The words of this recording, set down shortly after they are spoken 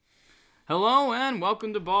Hello and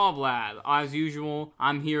welcome to Ball Blab. As usual,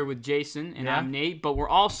 I'm here with Jason and I'm Nate, but we're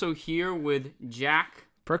also here with Jack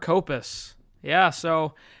Prokopis. Yeah,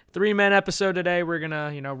 so 3-man episode today. We're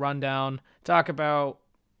gonna, run down, talk about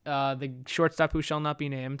the shortstop who shall not be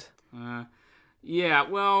named. Well,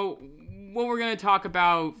 what we're going to talk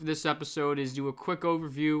about for this episode is do a quick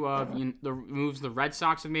overview of the moves the Red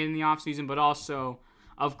Sox have made in the offseason, but also,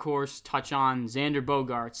 of course, touch on Xander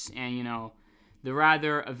Bogaerts and, the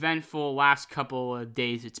rather eventful last couple of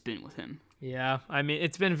days it's been with him. Yeah, I mean,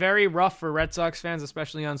 it's been very rough for Red Sox fans,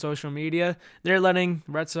 especially on social media. They're letting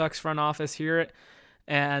Red Sox front office hear it,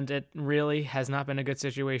 and it really has not been a good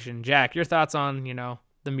situation. Jack, your thoughts on,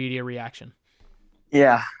 the media reaction?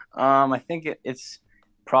 Yeah, I think it's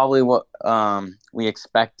probably what we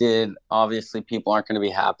expected. Obviously, people aren't going to be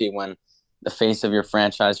happy when the face of your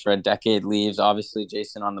franchise for a decade leaves. Obviously,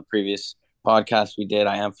 Jason, on the previous podcast we did,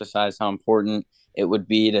 I emphasized how important it would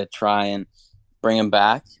be to try and bring him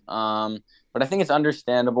back. But I think it's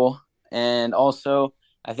understandable. And also,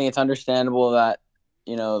 I think it's understandable that,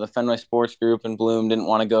 the Fenway Sports Group and Bloom didn't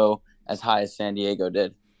want to go as high as San Diego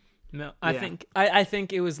did. No, I think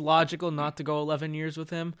it was logical not to go 11 years with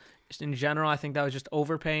him. Just in general, I think that was just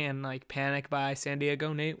overpay and panic by San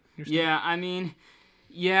Diego. Nate, it's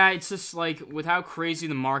just with how crazy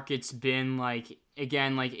the market's been.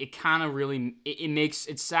 It kind of really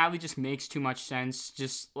it sadly just makes too much sense.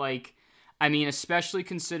 Especially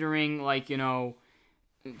considering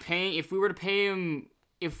paying if we were to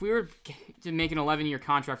make an 11-year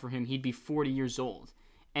contract for him, he'd be 40 years old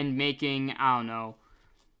and making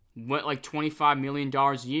 $25 million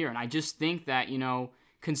a year. And I just think that,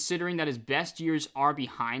 considering that his best years are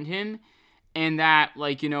behind him and that,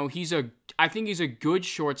 I think he's a good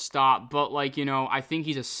shortstop, but, I think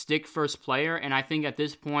he's a stick-first player. And I think at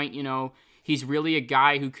this point, he's really a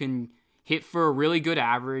guy who can hit for a really good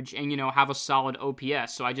average and, have a solid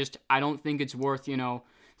OPS. So I don't think it's worth,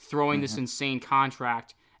 throwing this insane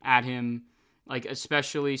contract at him,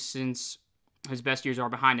 especially since his best years are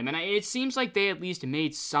behind him. And it seems like they at least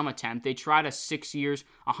made some attempt. They tried a 6 years,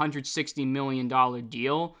 $160 million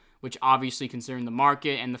deal, which obviously, considering the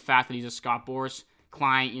market and the fact that he's a Scott Boras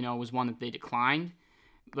client, was one that they declined.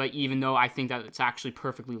 But even though I think that it's actually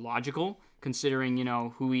perfectly logical, considering,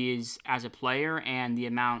 who he is as a player and the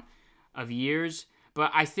amount of years.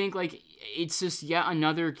 But I think, it's just yet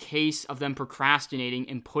another case of them procrastinating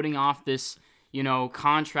and putting off this,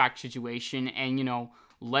 contract situation and,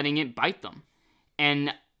 letting it bite them.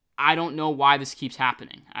 And I don't know why this keeps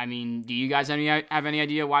happening. I mean, do you guys have any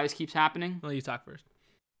idea why this keeps happening? Well, you talk first.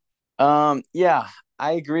 Yeah,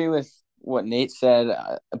 I agree with what Nate said.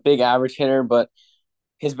 A big average hitter, but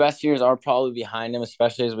his best years are probably behind him,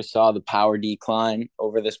 especially as we saw the power decline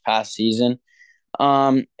over this past season.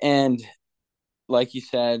 And like you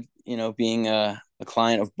said, being a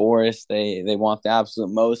client of Boras, they want the absolute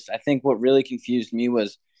most. I think what really confused me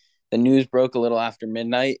was the news broke a little after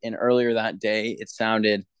midnight, and earlier that day, it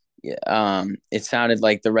sounded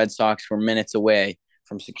like the Red Sox were minutes away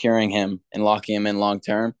from securing him and locking him in long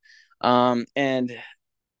term. And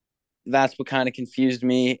that's what kind of confused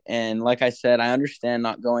me. And like I said, I understand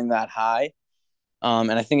not going that high.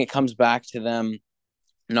 And I think it comes back to them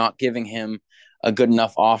not giving him a good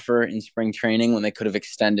enough offer in spring training when they could have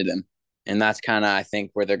extended him. And that's kind of, I think,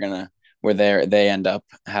 where they end up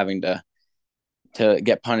having to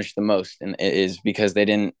get punished the most, and it is because they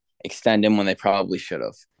didn't extend him when they probably should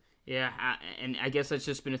have. Yeah, and I guess that's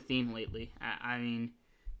just been a theme lately.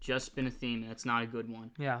 Just been a theme. That's not a good one.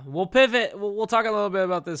 Yeah, we'll pivot. We'll talk a little bit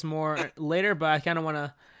about this more later, but I kind of want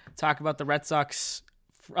to talk about the Red Sox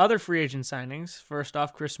other free agent signings. First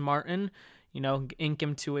off, Chris Martin, ink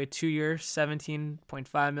him to a 2-year,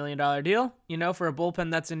 $17.5 million deal. For a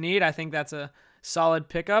bullpen that's in need, I think that's a solid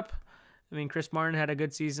pickup. I mean, Chris Martin had a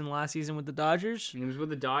good season last season with the Dodgers. He was with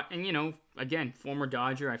the Dodgers. And, again, former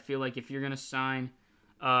Dodger. I feel like if you're going to sign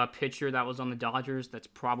a pitcher that was on the Dodgers, that's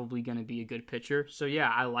probably going to be a good pitcher. So, yeah,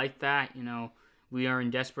 I like that. We are in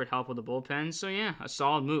desperate help with the bullpen. So, yeah, a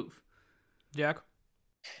solid move. Jack?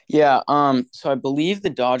 Yeah, so I believe the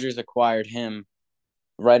Dodgers acquired him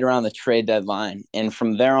right around the trade deadline. And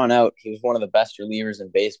from there on out, he was one of the best relievers in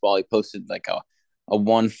baseball. He posted a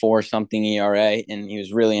 1.4 something ERA, and he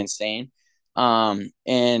was really insane.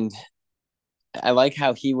 And I like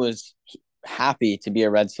how he was happy to be a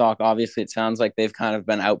Red Sox. Obviously, it sounds like they've kind of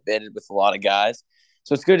been outbidded with a lot of guys.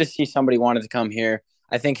 So it's good to see somebody wanted to come here.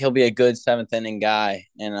 I think he'll be a good 7th inning guy.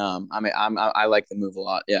 And I like the move a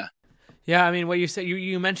lot. Yeah. Yeah. I mean, what you said,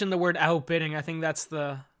 you mentioned the word outbidding. I think that's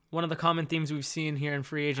one of the common themes we've seen here in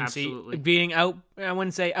free agency. Absolutely. Being I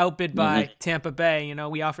wouldn't say outbid by Tampa Bay.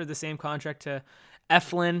 We offered the same contract to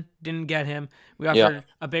Eflin, didn't get him. We offered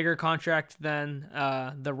a bigger contract than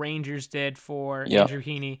the Rangers did for Andrew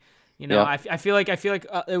Heaney. I feel like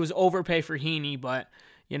it was overpay for Heaney, but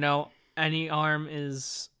any arm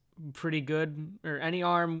is pretty good, or any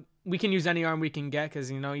arm we can use, any arm we can get,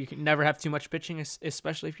 because you can never have too much pitching,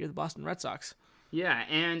 especially if you're the Boston Red Sox. Yeah,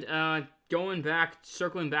 and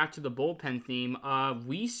circling back to the bullpen theme,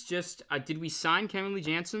 we just did we sign Kenley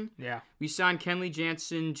Jansen? Yeah, we signed Kenley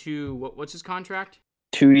Jansen to what's his contract?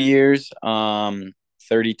 2 years, $32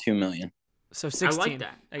 million. So 16. I like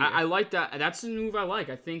that. I like that. That's the move I like.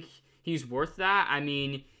 I think he's worth that. I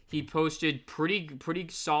mean, he posted pretty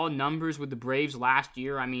solid numbers with the Braves last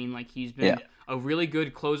year. I mean, like, he's been a really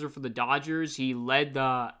good closer for the Dodgers.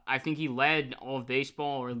 I think he led all of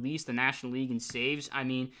baseball, or at least the National League, in saves. I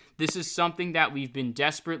mean, this is something that we've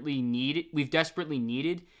desperately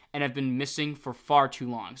needed and have been missing for far too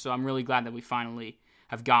long. So I'm really glad that we finally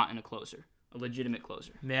have gotten a legitimate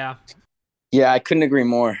closer. Yeah. Yeah, I couldn't agree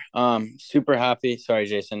more. Super happy. Sorry,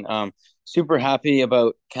 Jason. Super happy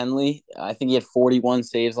about Kenley. I think he had 41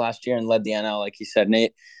 saves last year and led the NL, like you said,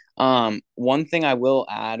 Nate. One thing I will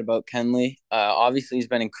add about Kenley, obviously he's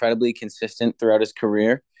been incredibly consistent throughout his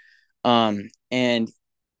career. And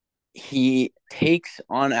he takes,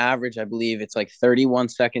 on average, I believe it's like 31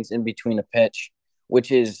 seconds in between a pitch,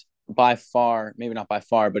 which is by far, maybe not by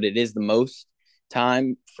far, but it is the most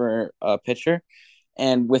time for a pitcher.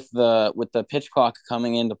 And with the pitch clock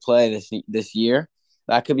coming into play this year,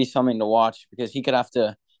 that could be something to watch, because he could have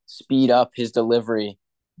to speed up his delivery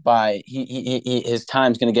by his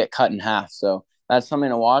time's going to get cut in half. So that's something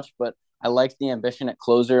to watch. But I like the ambition at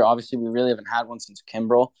closer. Obviously, we really haven't had one since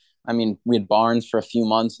Kimbrel. I mean, we had Barnes for a few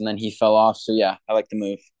months and then he fell off. So yeah, I like the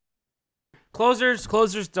move. Closers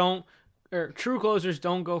don't, or true closers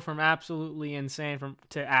don't go from absolutely insane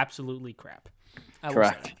to absolutely crap.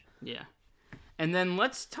 Correct. Yeah. And then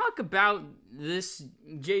let's talk about this,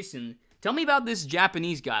 Jason. Tell me about this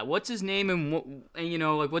Japanese guy. What's his name and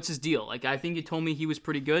what's his deal? Like, I think you told me he was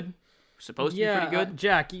pretty good. Supposed to be pretty good.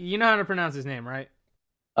 Jack, you know how to pronounce his name, right?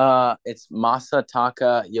 It's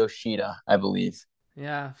Masataka Yoshida, I believe.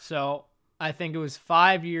 Yeah. So I think it was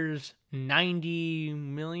 5 years, 90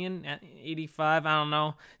 million, 85. I don't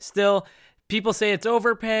know. Still, people say it's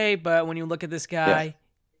overpay, but when you look at this guy,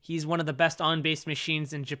 he's one of the best on-base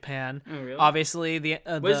machines in Japan. Oh, really? Obviously,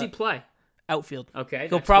 where does he play? Outfield. Okay,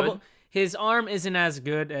 he'll probably his arm isn't as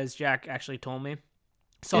good as Jack actually told me,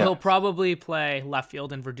 so he'll probably play left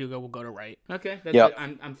field, and Verdugo will go to right. Okay, that's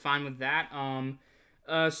I'm fine with that.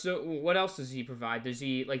 So what else does he provide? Does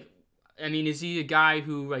he is he a guy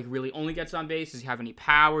who really only gets on base? Does he have any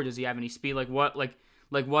power? Does he have any speed?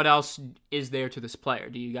 What else is there to this player?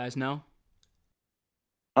 Do you guys know?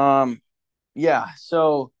 Yeah,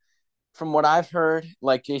 so from what I've heard,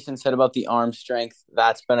 like Jason said about the arm strength,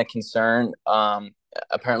 that's been a concern.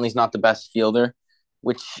 Apparently he's not the best fielder,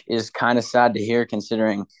 which is kind of sad to hear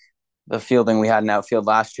considering the fielding we had in outfield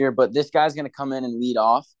last year. But this guy's going to come in and lead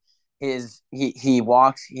off. He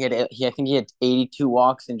walks. I think he had 82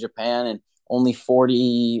 walks in Japan and only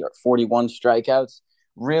 40 or 41 strikeouts.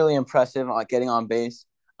 Really impressive on getting on base.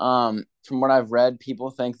 From what I've read, people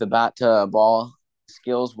think the bat to ball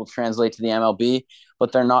skills will translate to the MLB,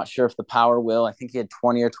 but they're not sure if the power will. I think he had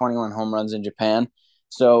 20 or 21 home runs in Japan.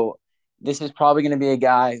 So this is probably going to be a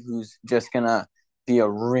guy who's just going to be a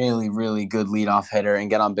really, really good leadoff hitter and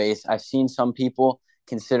get on base. I've seen some people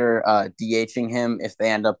consider DHing him if they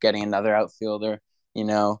end up getting another outfielder,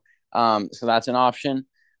 so that's an option.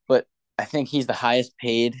 But I think he's the highest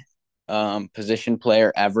paid position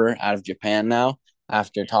player ever out of Japan now,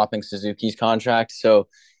 after topping Suzuki's contract. So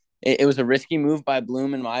it was a risky move by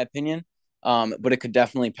Bloom, in my opinion, but it could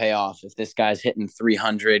definitely pay off if this guy's hitting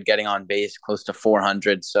 300, getting on base close to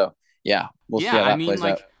 400. So, yeah, we'll see how that plays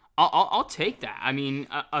out. I'll take that. I mean,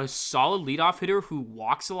 a solid leadoff hitter who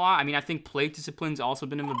walks a lot. I mean, I think plate discipline's also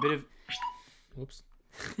been a bit of... Whoops.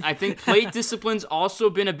 I think plate discipline's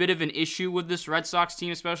also been a bit of an issue with this Red Sox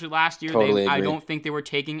team, especially last year. Totally agree. I don't think they were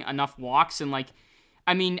taking enough walks, and I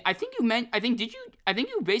think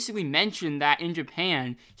you basically mentioned that in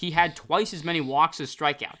Japan he had twice as many walks as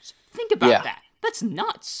strikeouts. Think about that. That's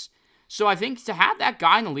nuts. So I think to have that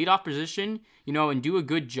guy in the leadoff position, and do a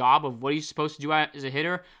good job of what he's supposed to do as a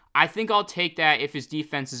hitter, I think I'll take that if his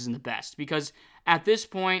defense isn't the best. Because at this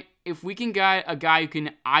point, if we can get a guy who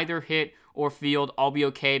can either hit or field, I'll be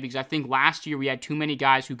okay. Because I think last year we had too many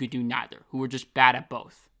guys who could do neither, who were just bad at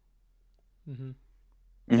both. Mm-hmm.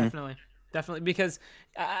 Mm-hmm. Definitely, because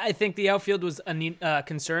I think the outfield was a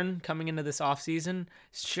concern coming into this offseason.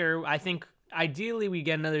 Sure, I think ideally we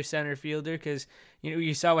get another center fielder because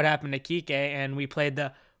you saw what happened to Kike, and we played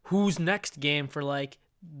the who's next game for like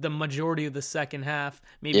the majority of the second half,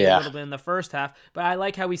 maybe a Yeah. little bit in the first half. But I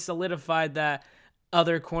like how he solidified that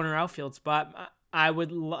other corner outfield spot. I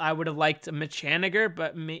would have liked a Mitch Haniger,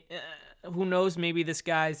 but who knows? Maybe this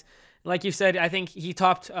guy's, like you said, I think he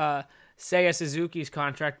topped Seiya Suzuki's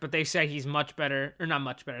contract, but they say he's much better, or not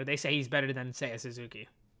much better. They say he's better than Seiya Suzuki.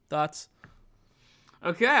 Thoughts?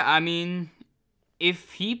 Okay, I mean,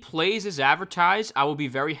 if he plays as advertised, I will be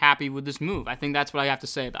very happy with this move. I think that's what I have to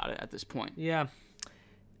say about it at this point. Yeah.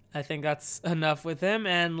 I think that's enough with him,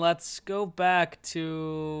 and let's go back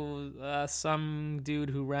to some dude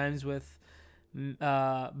who rhymes with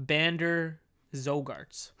Bander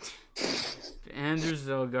Zogarts. Bander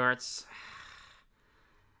Zogarts.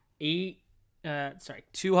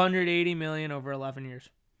 280 million over 11 years.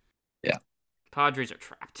 Yeah. Padres are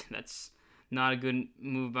trapped. That's not a good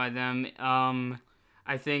move by them.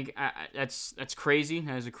 I think that's crazy.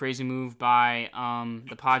 That is a crazy move by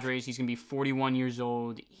the Padres. He's going to be 41 years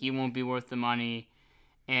old. He won't be worth the money.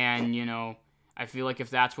 And, I feel like if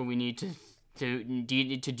that's what we need to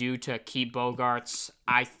do to keep Bogaerts,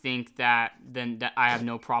 I think that I have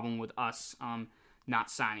no problem with us not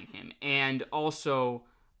signing him. And also,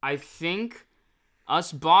 I think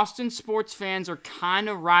us Boston sports fans are kind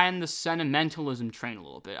of riding the sentimentalism train a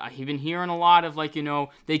little bit. I've been hearing a lot of,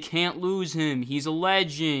 they can't lose him. He's a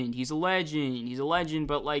legend. He's a legend. He's a legend.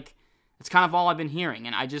 But, that's kind of all I've been hearing.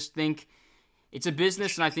 And I just think it's a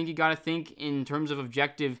business, and I think you got to think in terms of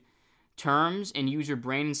objective terms and use your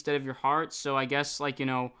brain instead of your heart. So I guess, I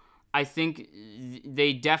think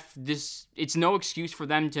it's no excuse for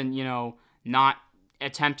them to, not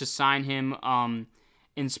attempt to sign him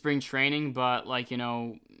in spring training, but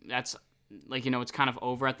that's it's kind of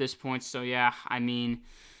over at this point. So yeah, I mean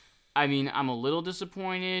I'm a little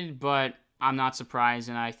disappointed, but I'm not surprised,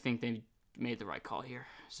 and I think they made the right call here.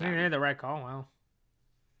 They made the right call. Wow.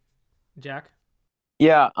 Jack?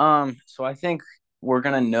 Yeah, so I think we're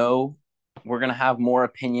gonna have more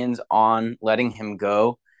opinions on letting him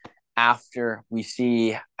go after we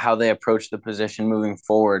see how they approach the position moving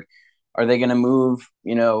forward. Are they gonna move,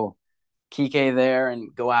 Kike there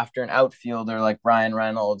and go after an outfielder like Ryan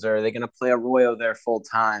Reynolds, or are they going to play Arroyo there full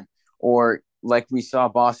time? Or like we saw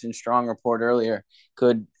Boston Strong report earlier,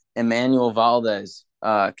 could Emmanuel Valdez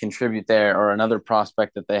contribute there, or another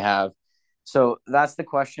prospect that they have? So that's the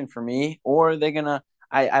question for me. Or are they going to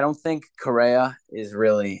 – I don't think Correa is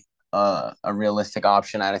really a realistic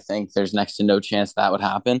option. I think there's next to no chance that would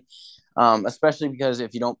happen, especially because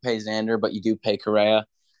if you don't pay Xander but you do pay Correa,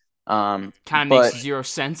 kind of makes zero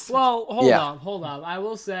sense. Well, hold on. I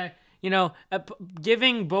will say,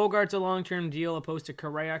 giving Bogaerts a long-term deal opposed to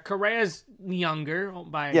Correa. Correa's younger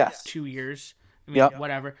by 2 years.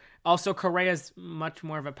 Whatever. Also, Correa's much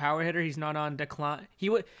more of a power hitter. He's not on decline.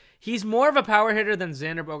 He's more of a power hitter than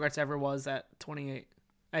Xander Bogaerts ever was at 28.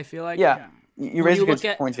 I feel like. Yeah. You raise a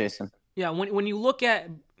good point, Jason. Yeah, when you look at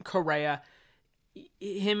Correa,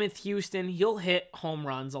 him with Houston, he'll hit home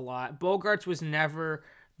runs a lot. Bogaerts was never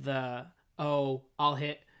I'll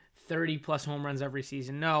hit 30 plus home runs every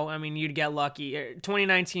season. No, I mean, you'd get lucky.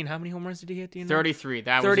 2019, how many home runs did he hit? Do you know? 33.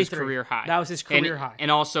 That was his career high. That was his career high. And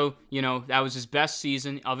also, that was his best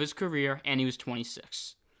season of his career, and he was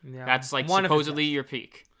 26. Yeah, that's supposedly your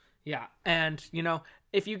peak. Yeah, and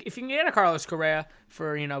if you can get a Carlos Correa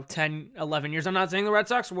for 10, 11 years, I'm not saying the Red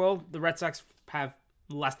Sox will. The Red Sox have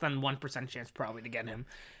less than 1% chance probably to get him.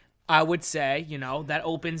 I would say that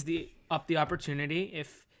opens up the opportunity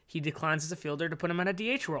if he declines as a fielder to put him in a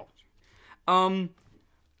DH role.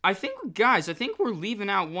 I think we're leaving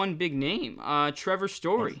out one big name, Trevor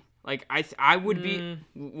Story. I would be.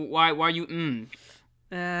 Why are you?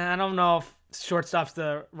 I don't know if shortstop's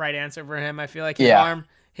the right answer for him. I feel like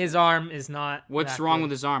his arm is not. What's wrong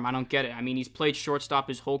with his arm? I don't get it. I mean, he's played shortstop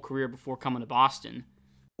his whole career before coming to Boston.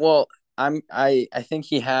 Well, I think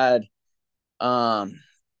he had,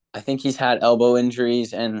 he's had elbow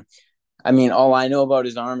injuries, and I mean, all I know about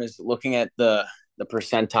his arm is looking at the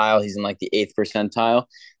percentile. He's in the 8th percentile.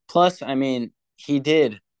 Plus, I mean, he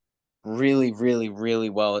did really, really,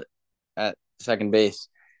 really well at second base.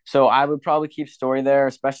 So I would probably keep Story there,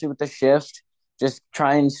 especially with the shift. Just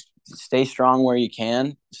try and stay strong where you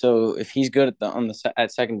can. So if he's good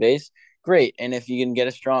at second base, great. And if you can get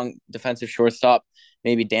a strong defensive shortstop,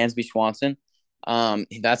 maybe Dansby Swanson.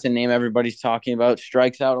 That's a name everybody's talking about.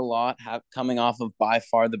 Strikes out a lot, coming off of by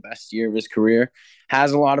far the best year of his career.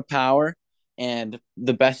 Has a lot of power and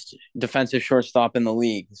the best defensive shortstop in the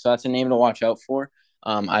league. So that's a name to watch out for.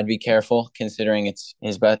 I'd be careful considering it's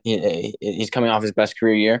his best. He's coming off his best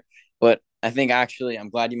career year. But I think I'm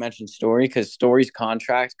glad you mentioned Story, because Story's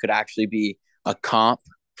contract could actually be a comp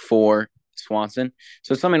for Swanson.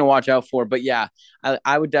 So something to watch out for. But yeah,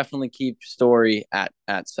 I would definitely keep Story at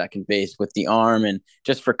second base with the arm and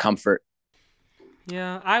just for comfort.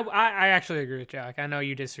 Yeah, I actually agree with Jack. I know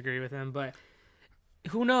you disagree with him, but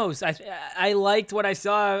who knows? I liked what I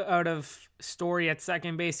saw out of Story at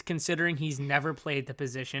second base, considering he's never played the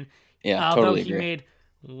position. Yeah, Although totally he agree. made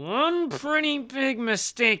one pretty big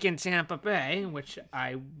mistake in Tampa Bay, which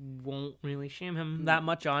I won't really shame him that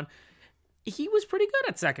much on. He was pretty good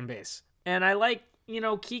at second base, and I like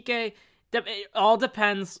Kike. It all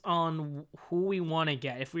depends on who we want to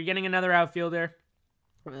get. If we're getting another outfielder,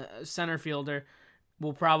 center fielder,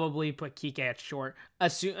 we'll probably put Kike at short.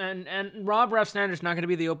 And Rob Refsnyder's not going to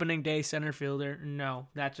be the opening day center fielder. No,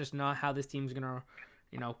 that's just not how this team's going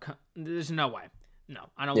to, there's no way. No,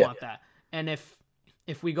 I don't want that. And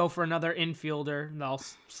if we go for another infielder, they'll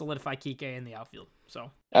solidify Kike in the outfield. So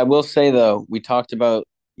I will say though, we talked about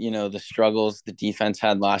the struggles the defense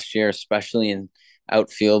had last year, especially in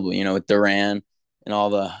outfield. With Duran and all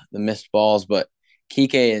the missed balls, but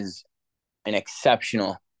Kike is an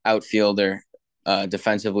exceptional outfielder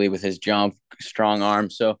defensively with his jump, strong arm.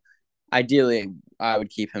 So ideally, I would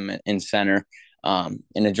keep him in center and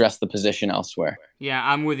address the position elsewhere. Yeah,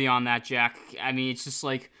 I'm with you on that, Jack. I mean, it's just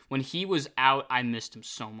like when he was out, I missed him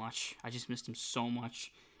so much. I just missed him so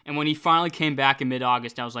much. And when he finally came back in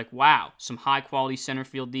mid-August, I was like, wow, some high-quality center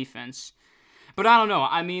field defense. But I don't know.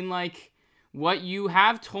 I mean, like, what you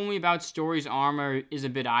have told me about Story's armor is a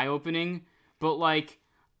bit eye-opening. But, like,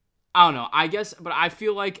 I don't know. I guess, but I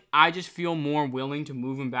feel like I just feel more willing to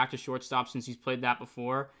move him back to shortstop since he's played that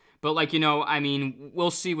before. But, like, I mean, we'll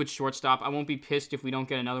see with shortstop. I won't be pissed if we don't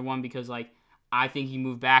get another one because, like, I think he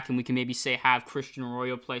moved back and we can maybe say have Christian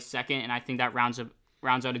Arroyo play second, and I think that rounds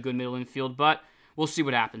out a good middle infield. But we'll see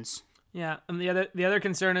what happens. yeah, and the other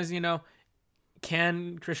concern is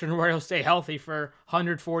can Christian Arroyo stay healthy for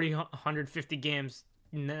 140, 150 games?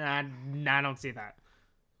 Nah, I don't see that.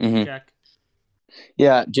 Mm-hmm. Jack.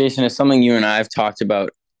 Yeah, Jason, it's something you and I have talked about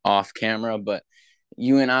off camera, but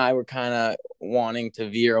you and I were kind of wanting to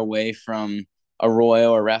veer away from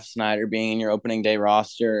Arroyo or Refsnyder being in your opening day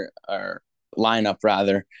roster or lineup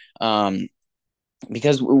rather,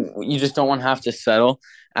 because you just don't want to have to settle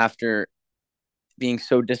after being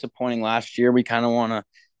so disappointing last year. We kind of want to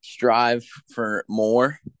strive for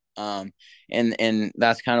more. And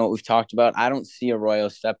that's kind of what we've talked about. I don't see Arroyo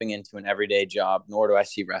stepping into an everyday job, nor do I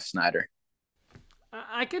see Refsnyder.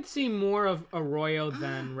 I could see more of Arroyo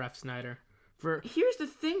than Refsnyder. Here's the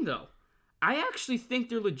thing, though. I actually think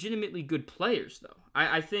they're legitimately good players, though.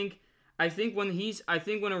 I think when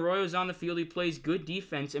Arroyo's on the field, he plays good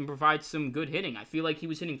defense and provides some good hitting. I feel like he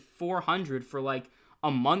was hitting 400 for like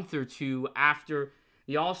a month or two after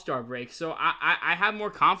the All-Star break. So I have more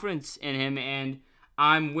confidence in him, and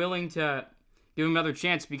I'm willing to give him another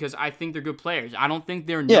chance because I think they're good players. I don't think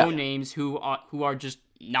they're no names who are just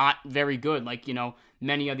not very good, like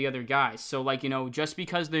many of the other guys. So like just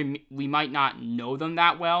because we might not know them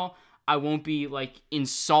that well, I won't be like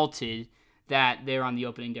insulted that they're on the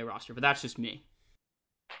opening day roster. But that's just me.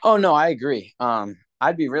 Oh no, I agree.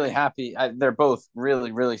 I'd be really happy. They're both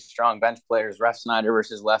really, really strong bench players. Refsnyder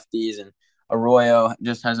versus lefties, and Arroyo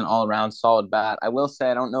just has an all-around solid bat. I will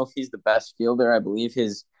say I don't know if he's the best fielder. I believe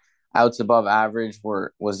his outs above average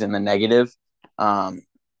was in the negative.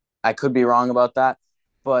 I could be wrong about that,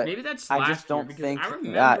 but maybe that's I just don't think I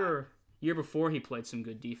remember year before he played some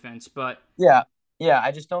good defense. But yeah,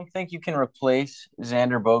 I just don't think you can replace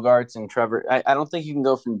Xander Bogaerts and Trevor. I don't think you can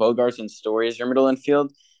go from Bogaerts and Story as your middle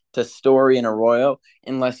infield to Story and Arroyo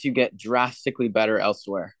unless you get drastically better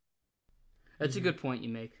elsewhere. That's a good point you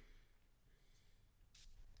make.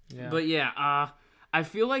 Yeah. But yeah, I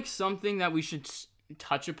feel like something that we should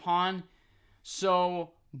touch upon.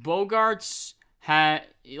 So Bogaerts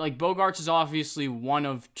is obviously one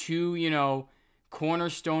of two,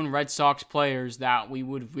 cornerstone Red Sox players that we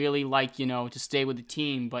would really like, to stay with the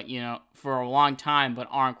team, but, for a long time, but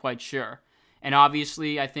aren't quite sure. And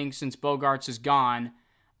obviously, I think since Bogaerts is gone,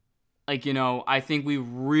 I think we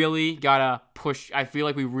really gotta push. I feel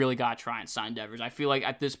like we really gotta try and sign Devers. I feel like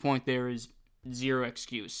at this point there is zero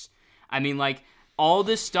excuse. I mean, all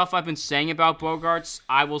this stuff I've been saying about Bogaerts,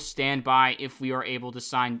 I will stand by if we are able to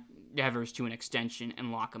sign Devers to an extension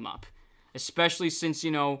and lock him up. Especially since,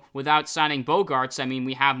 without signing Bogaerts, I mean,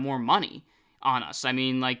 we have more money on us. I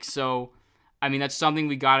mean, that's something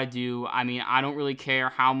we gotta do. I mean, I don't really care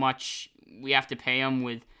how much we have to pay him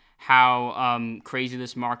with how crazy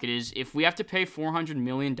this market is. If we have to pay $400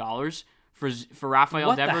 million for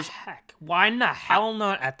Rafael Devers, what the heck? Why in the hell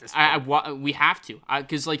not at this point? We have to,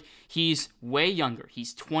 because he's way younger.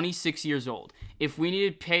 He's 26 years old. If we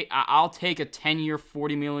need to pay, I'll take a 10-year,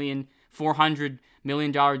 $40 $400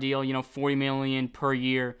 million deal, $40 million per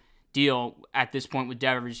year deal at this point with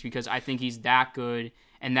Devers, because I think he's that good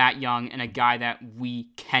and that young and a guy that we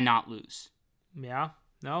cannot lose. Yeah.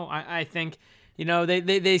 No, I think,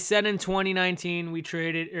 they said in 2019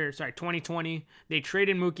 2020, they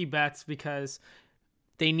traded Mookie Betts because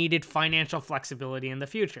they needed financial flexibility in the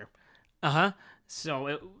future.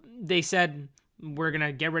 So they said, we're going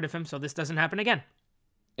to get rid of him so this doesn't happen again.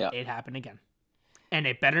 Yeah. It happened again. And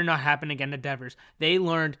it better not happen again to Devers. They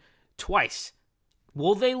learned twice.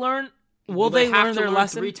 Will they learn? Will they learn their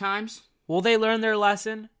lesson 3 times? Will they learn their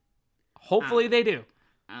lesson? Hopefully they do.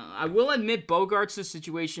 I will admit Bogaerts'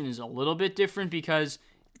 situation is a little bit different because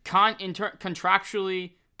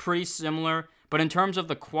contractually pretty similar, but in terms of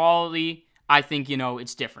the quality, I think,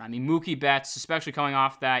 it's different. I mean, Mookie Betts, especially coming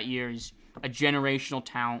off that year, is a generational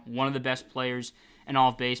talent, one of the best players in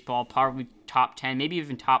all of baseball, probably top 10, maybe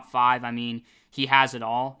even top 5. I mean, he has it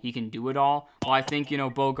all. He can do it all. Well, I think,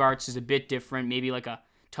 Bogaerts is a bit different, maybe like a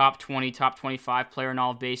top 20, top 25 player in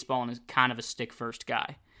all of baseball and is kind of a stick-first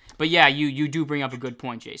guy. But yeah, you do bring up a good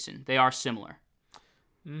point, Jason. They are similar.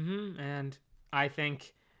 And I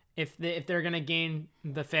think if they're going to gain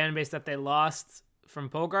the fan base that they lost from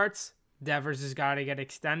Bogaerts, Devers has got to get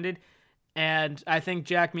extended. And I think,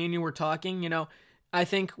 Jack, me and you were talking, I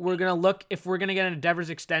think we're going to look, if we're going to get a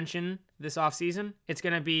Devers extension this offseason, it's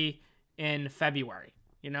going to be in February,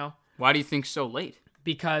 Why do you think so late?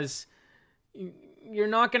 Because you're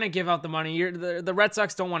not going to give out the money. The Red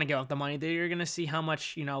Sox don't want to give out the money. You're going to see how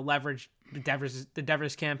much, leverage the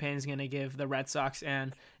Devers campaign is going to give the Red Sox.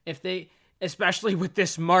 And if they, especially with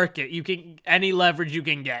this market, any leverage you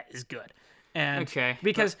can get is good. And okay.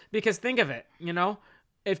 Because think of it,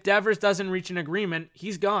 if Devers doesn't reach an agreement,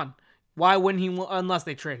 he's gone. Why wouldn't he, unless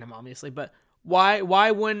they trade him, obviously, but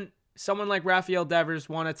why wouldn't someone like Rafael Devers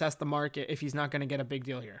want to test the market if he's not going to get a big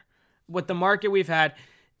deal here? With the market we've had,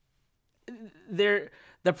 the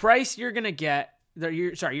price you're going to get,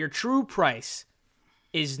 your true price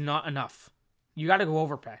is not enough. You got to go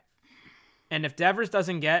overpay. And if Devers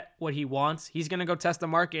doesn't get what he wants, he's going to go test the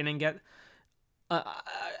market and get,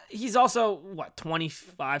 he's also,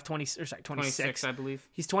 26, I believe.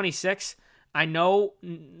 He's 26. I know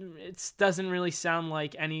it doesn't really sound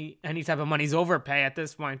like any type of money's overpay at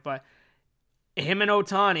this point, but him and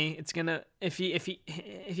Ohtani, it's gonna, if he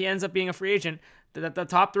ends up being a free agent, the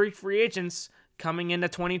top 3 free agents coming into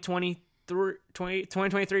 2023,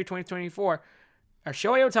 2024 are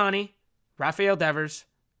Shohei Ohtani, Rafael Devers,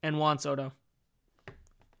 and Juan Soto.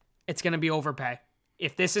 It's gonna be overpay.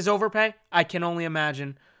 If this is overpay, I can only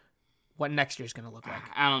imagine what next year's gonna look like.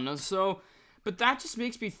 I don't know. So, but that just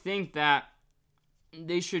makes me think that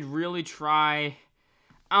they should really try.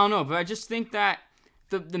 I don't know, but I just think that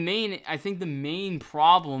the main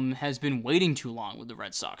problem has been waiting too long with the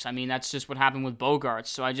Red Sox. I mean, that's just what happened with Bogaerts.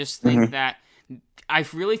 So I just think that I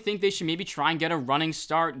really think they should maybe try and get a running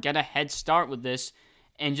start, get a head start with this,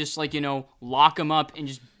 and just lock him up and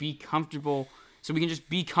just be comfortable. So we can just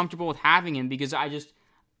be comfortable with having him, because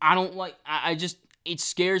it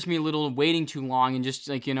scares me a little waiting too long and just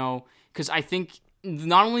because I think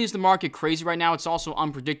not only is the market crazy right now, it's also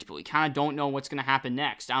unpredictable. You kind of don't know what's going to happen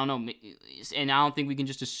next. I don't know. And I don't think we can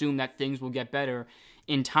just assume that things will get better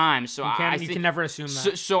in time. So you can never assume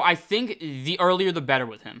that. So I think the earlier the better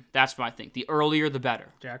with him. That's what I think. The earlier the better.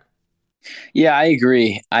 Jack? Yeah, I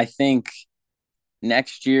agree. I think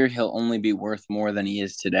next year he'll only be worth more than he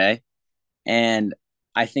is today. And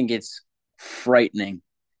I think it's frightening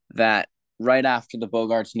that right after the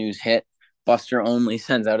Bogaerts news hit, Buster Olney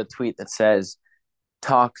sends out a tweet that says,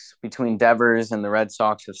 talks between Devers and the Red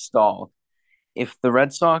Sox have stalled. If the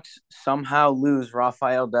Red Sox somehow lose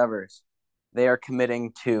Rafael Devers, they are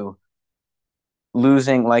committing to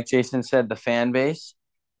losing, like Jason said, the fan base,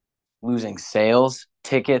 losing sales,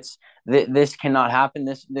 tickets. This cannot happen.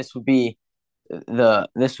 This would be the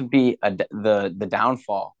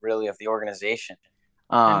downfall, really, of the organization.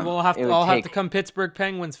 And we'll have to come Pittsburgh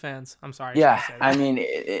Penguins fans. I'm sorry. Yeah, I mean,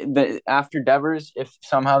 after Devers, if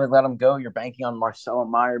somehow they let him go, you're banking on Marcelo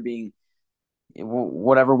Meyer being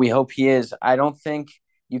whatever we hope he is. I don't think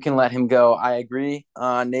you can let him go. I agree,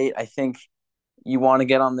 Nate. I think you want to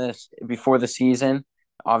get on this before the season.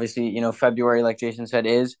 Obviously, February, like Jason said,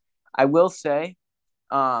 is. I will say,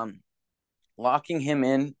 locking him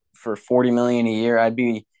in for $40 million a year, I'd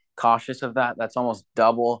be cautious of that. That's almost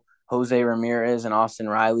double Jose Ramirez and Austin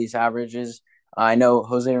Riley's averages. I know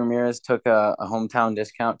Jose Ramirez took a hometown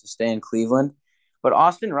discount to stay in Cleveland, but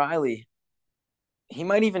Austin Riley, he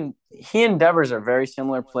and Devers are very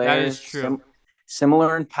similar players. That is true.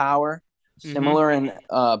 Similar in power, similar in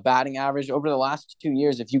batting average. Over the last 2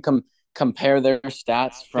 years, if you compare their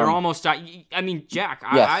stats They're from almost. I mean, Jack,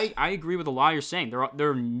 yes, I agree with a lot you're saying.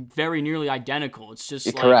 They're very nearly identical. It's just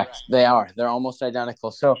like correct. They are. They're almost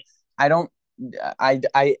identical. So I don't. I'd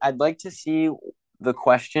like to see the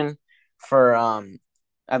question for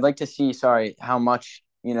I'd like to see, sorry, how much,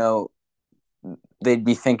 they'd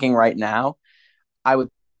be thinking right now. I would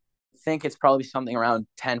think it's probably something around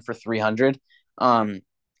 10 for 300.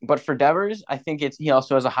 But for Devers, I think he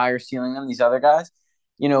also has a higher ceiling than these other guys.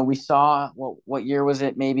 We saw what year was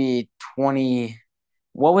it? Maybe 20.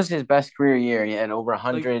 What was his best career year? He had over like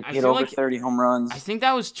 100. I He had feel over like 30 home I runs. think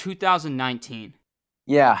that was 2019.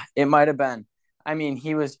 Yeah, it might have been. I mean,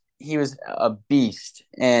 he was a beast,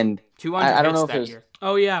 and 200 I don't hits know if it that was. year.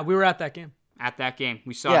 Oh yeah, we were at that game. At that game,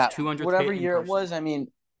 we saw his Yeah, 200th whatever hit in year it person. was. I mean,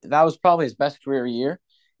 that was probably his best career year,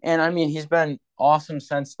 and I mean, he's been awesome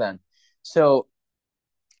since then. So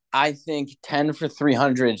I think 10 for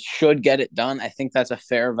 300 should get it done. I think that's a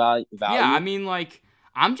fair value. Yeah, I mean, like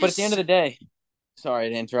I'm But at the end of just the day, sorry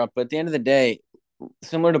to interrupt, but at the end of the day,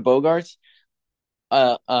 similar to Bogaerts,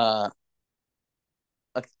 uh, uh,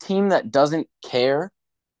 a team that doesn't care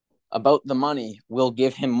about the money will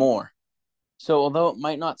give him more. So although it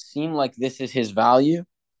might not seem like this is his value,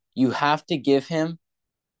 you have to give him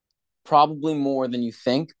probably more than you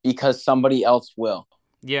think because somebody else will.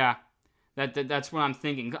 yeah. That's what I'm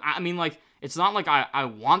thinking. I mean, like, it's not like I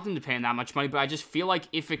want them to pay him that much money, but I just feel like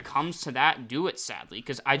if it comes to that, do it, sadly,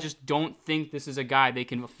 because I just don't think this is a guy they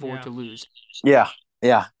can afford Yeah. to lose. Yeah,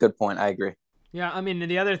 yeah, good point. I agree. Yeah, I mean,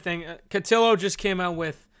 the other thing, Cotillo just came out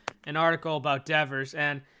with an article about Devers,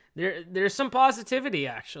 and there's some positivity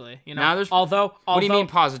actually. Now there's although what do you mean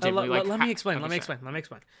although- positively? let, Like, let me explain. okay, Let me sorry. explain. Let me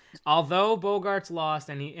explain. Although Bogarts lost,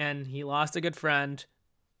 and he lost a good friend,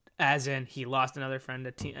 as in he lost another friend,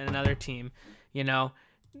 another team.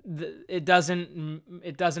 It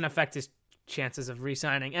doesn't affect his chances of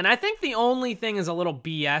re-signing. And I think the only thing is a little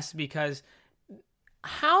BS because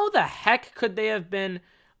how the heck could they have been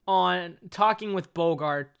on talking with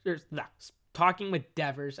Bogart or talking with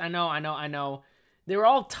Devers? I know. They were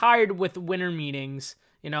all tired with winter meetings.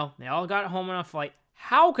 They all got home on a flight.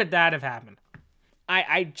 How could that have happened?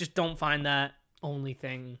 I just don't find that only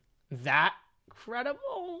thing that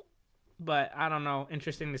credible. But I don't know.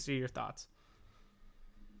 Interesting to see your thoughts.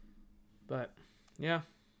 But yeah.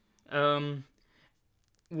 One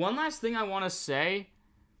last thing I want to say.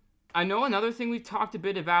 I know another thing we've talked a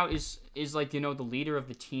bit about is like, the leader of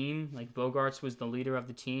the team. Like, Bogaerts was the leader of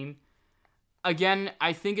the team. Again,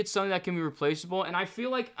 I think it's something that can be replaceable, and I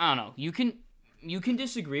feel like, I don't know, you can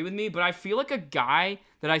disagree with me, but I feel like a guy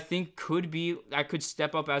that I think could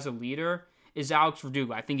step up as a leader is Alex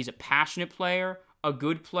Verdugo. I think he's a passionate player, a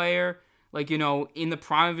good player. Like, in the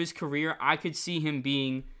prime of his career, I could see him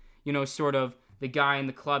being, sort of the guy in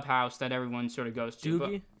the clubhouse that everyone sort of goes to.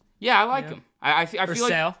 But, yeah, I like him. I feel like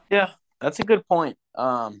Sale. Yeah, that's a good point.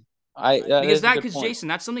 because Jason,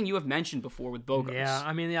 that's something you have mentioned before with Bogaerts. Yeah,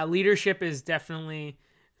 I mean, leadership is definitely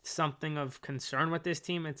something of concern with this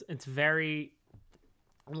team. It's very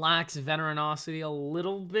lacks veteranosity a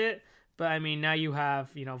little bit, but I mean, now you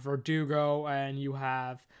have Verdugo and you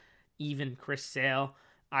have even Chris Sale.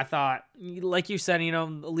 I thought, like you said,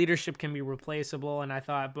 leadership can be replaceable, and I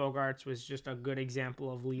thought Bogaerts was just a good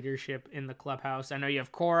example of leadership in the clubhouse. I know you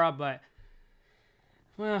have Cora, but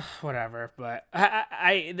well, whatever. But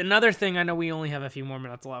another thing, I know we only have a few more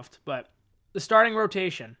minutes left, but the starting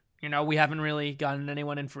rotation. We haven't really gotten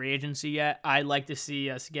anyone in free agency yet. I'd like to see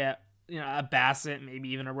us get a Bassett, maybe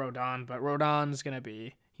even a Rodon, but Rodon's gonna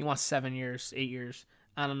he wants 7 years, 8 years.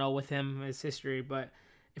 I don't know with him, his history, but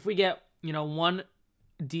if we get one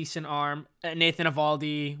decent arm, Nathan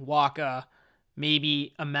Eovaldi, Waka,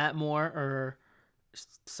 maybe a Matt Moore or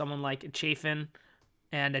someone like Chafin,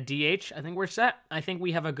 and a DH, I think we're set. I think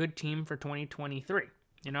we have a good team for 2023.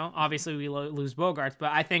 Obviously we lose Bogaerts,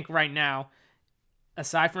 but I think right now,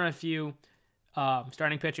 aside from a few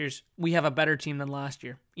starting pitchers, we have a better team than last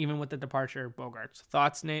year, even with the departure of Bogaerts.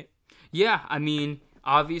 Thoughts, Nate? Yeah, I mean,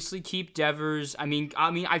 obviously keep Devers. I mean,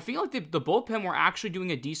 I feel like the bullpen were actually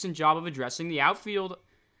doing a decent job of addressing the outfield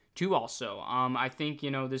too. Also, I think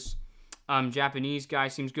this Japanese guy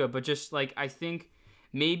seems good, but just like I think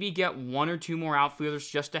maybe get one or two more outfielders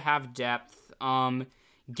just to have depth.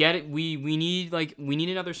 Get it? We need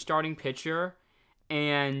another starting pitcher,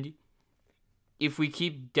 and if we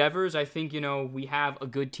keep Devers, I think we have a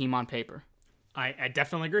good team on paper. I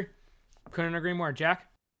definitely agree. Couldn't agree more, Jack.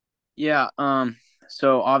 Yeah.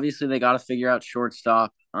 So obviously they got to figure out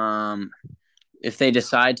shortstop. If they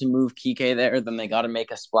decide to move Kike there, then they got to make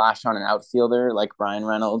a splash on an outfielder like Brian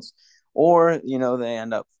Reynolds, or they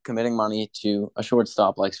end up committing money to a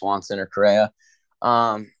shortstop like Swanson or Correa.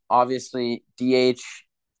 obviously DH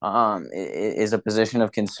is a position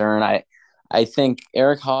of concern. I think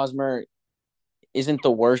Eric Hosmer isn't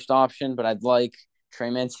the worst option, but I'd like Trey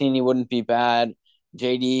Mancini wouldn't be bad.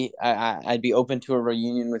 I'd be open to a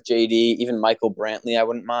reunion with JD. Even Michael Brantley, I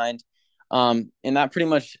wouldn't mind. And that pretty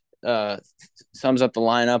much sums up the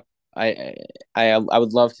lineup. I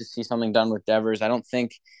would love to see something done with Devers. I don't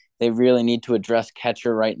think they really need to address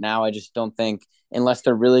catcher right now. I just don't think, unless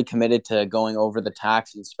they're really committed to going over the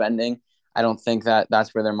tax and spending, I don't think that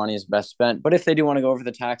that's where their money is best spent. But if they do want to go over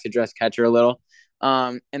the tax, address catcher a little.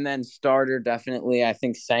 And then starter, definitely, I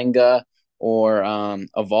think Senga or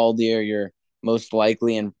Evaldi are your most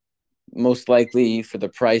likely for the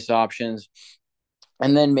price options.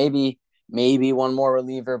 And then maybe one more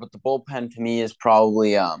reliever, but the bullpen to me is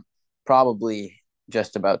probably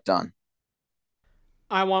just about done.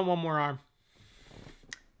 I want one more arm.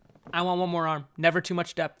 Never too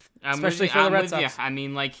much depth, especially for the Red Sox. I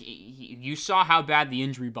mean, like, you saw how bad the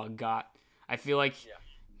injury bug got. I feel like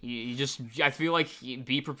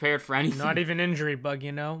be prepared for anything. Not even injury bug,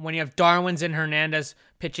 when you have Darwin's and Hernandez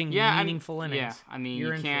pitching meaningful innings. Yeah, I mean,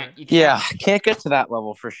 you can't. Can't get to that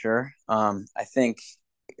level for sure. I think,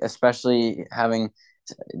 especially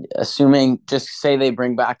assuming, just say they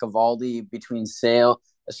bring back Evaldi between Sale,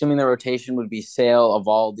 assuming the rotation would be Sale,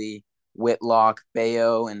 Evaldi, Whitlock,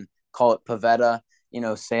 Bayo, and call it Pivetta.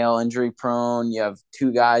 Sale injury prone. You have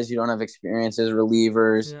two guys you don't have experience as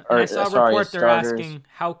relievers. Yeah. I saw a report they're asking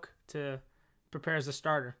Houck to prepare as a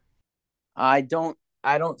starter. I don't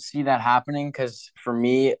see that happening because for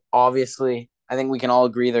me, obviously, I think we can all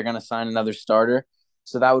agree they're going to sign another starter.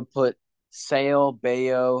 So that would put Sale,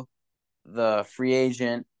 Bayo, the free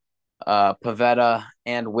agent, Pivetta,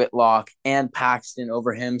 and Whitlock, and Paxton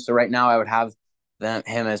over him. So right now I would have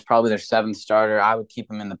him as probably their seventh starter. I would keep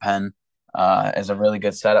him in the pen as a really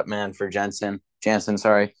good setup man for Jansen.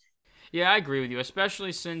 Yeah, I agree with you,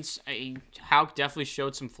 especially since Houck definitely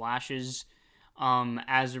showed some flashes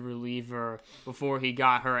as a reliever before he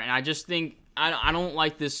got hurt. And I just think I don't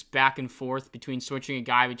like this back and forth between switching a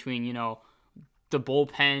guy between, the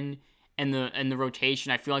bullpen and the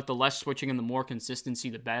rotation. I feel like the less switching and the more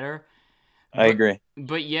consistency, the better. I agree.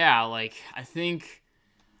 But yeah, like I think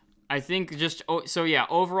just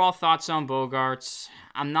overall thoughts on Bogaerts.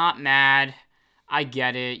 I'm not mad. I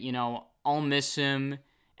get it. I'll miss him.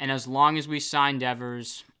 And as long as we sign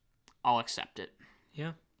Devers, I'll accept it.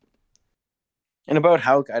 Yeah. And about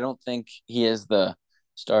Houck, I don't think he is the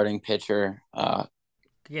starting pitcher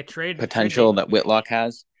potential that Whitlock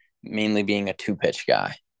has, mainly being a two-pitch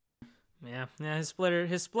guy. Yeah, his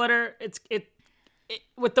splitter, it's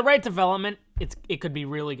with the right development, it could be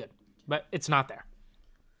really good, but it's not there.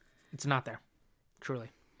 It's not there, truly.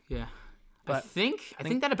 Yeah, but I think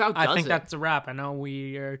that about does it. I think that's a wrap. I know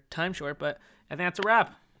we are time short, but I think that's a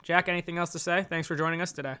wrap. Jack, anything else to say? Thanks for joining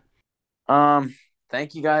us today.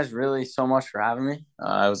 Thank you guys really so much for having me.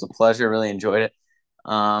 It was a pleasure. Really enjoyed it.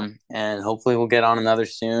 And hopefully we'll get on another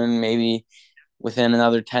soon. Maybe within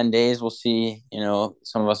another 10 days, we'll see,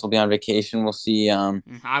 some of us will be on vacation. We'll see a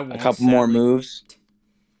couple more moves.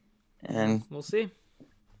 And we'll see.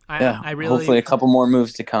 Hopefully a couple more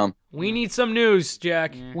moves to come. We need some news,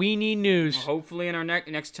 Jack. Yeah. We need news. Well, hopefully in our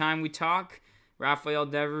next time we talk, Rafael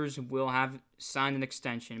Devers will have signed an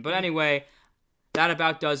extension. But anyway, that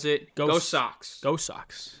about does it. Go Sox. Go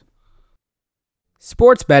Sox.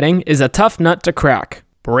 Sports betting is a tough nut to crack.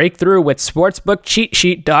 Break through with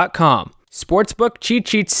sportsbookcheatsheet.com. Sportsbook cheat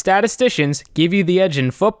sheet statisticians give you the edge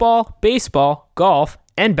in football, baseball, golf,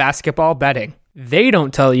 and basketball betting. They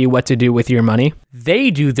don't tell you what to do with your money. They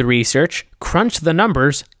do the research, crunch the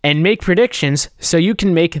numbers, and make predictions so you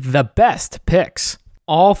can make the best picks.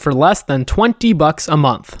 All for less than $20 a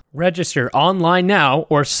month. Register online now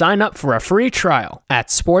or sign up for a free trial at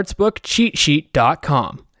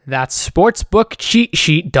sportsbookcheatsheet.com. That's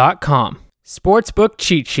sportsbookcheatsheet.com. Sportsbook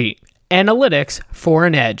cheat sheet. Analytics for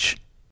an edge.